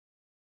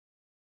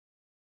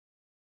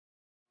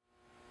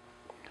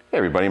Hey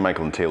everybody,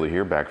 Michael and Taylor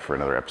here, back for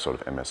another episode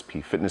of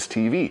MSP Fitness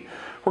TV.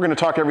 We're going to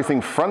talk everything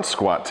front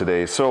squat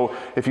today. So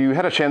if you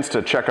had a chance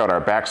to check out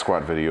our back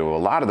squat video, a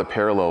lot of the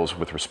parallels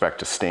with respect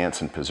to stance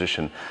and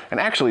position, and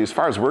actually as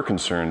far as we're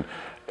concerned,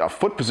 a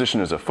foot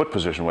position is a foot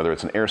position, whether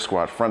it's an air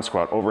squat, front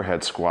squat,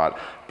 overhead squat,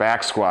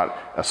 back squat.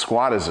 A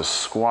squat is a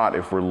squat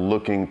if we're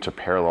looking to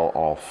parallel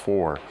all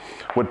four.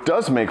 What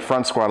does make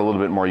front squat a little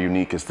bit more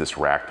unique is this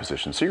rack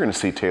position. So you're going to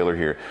see Taylor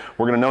here.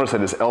 We're going to notice that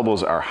his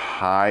elbows are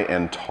high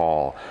and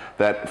tall.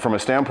 That from a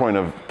standpoint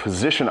of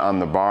position on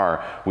the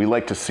bar, we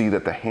like to see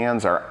that the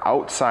hands are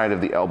outside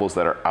of the elbows,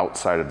 that are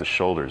outside of the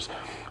shoulders.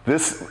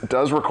 This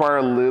does require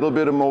a little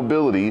bit of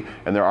mobility,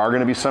 and there are going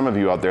to be some of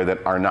you out there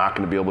that are not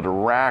going to be able to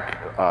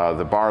rack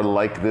the bar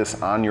like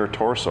this on your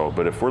torso.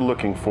 But if we're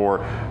looking for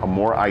a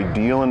more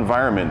ideal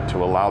environment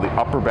to allow the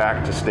upper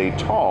back to stay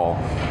tall,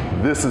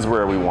 this is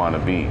where we want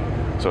to be.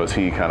 So as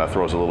he kind of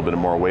throws a little bit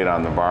more weight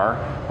on the bar,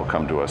 we'll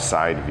come to a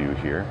side view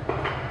here.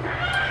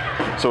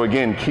 So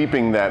again,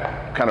 keeping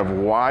that kind of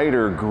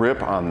wider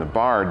grip on the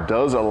bar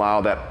does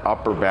allow that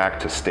upper back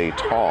to stay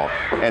tall.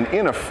 And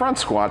in a front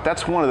squat,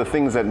 that's one of the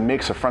things that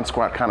makes a front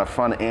squat kind of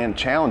fun and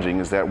challenging,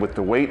 is that with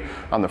the weight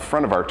on the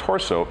front of our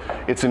torso,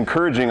 it's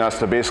encouraging us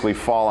to basically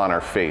fall on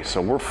our face.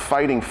 So we're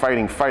fighting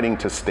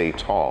to stay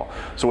tall.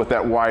 So with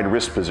that wide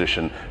wrist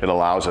position, it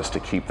allows us to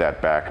keep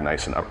that back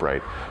nice and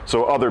upright.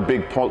 So other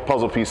big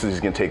puzzle pieces,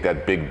 you can take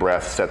that big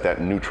breath, set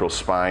that neutral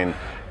spine,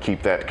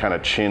 keep that kind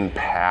of chin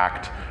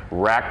packed,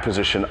 rack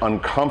position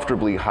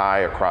uncomfortably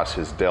high across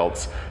his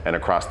delts and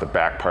across the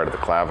back part of the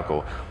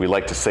clavicle. We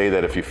like to say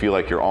that if you feel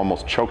like you're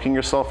almost choking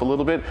yourself a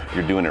little bit,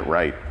 you're doing it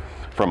right.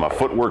 From a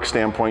footwork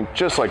standpoint,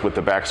 just like with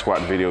the back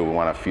squat video, we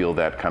want to feel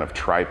that kind of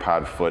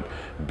tripod foot,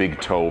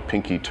 big toe,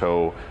 pinky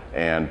toe,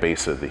 and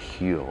base of the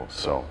heel.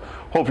 So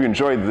hope you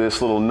enjoyed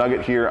this little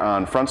nugget here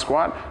on front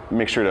squat.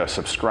 Make sure to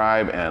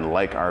subscribe and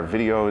like our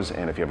videos,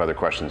 and if you have other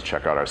questions,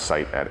 check out our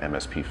site at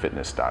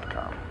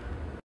mspfitness.com.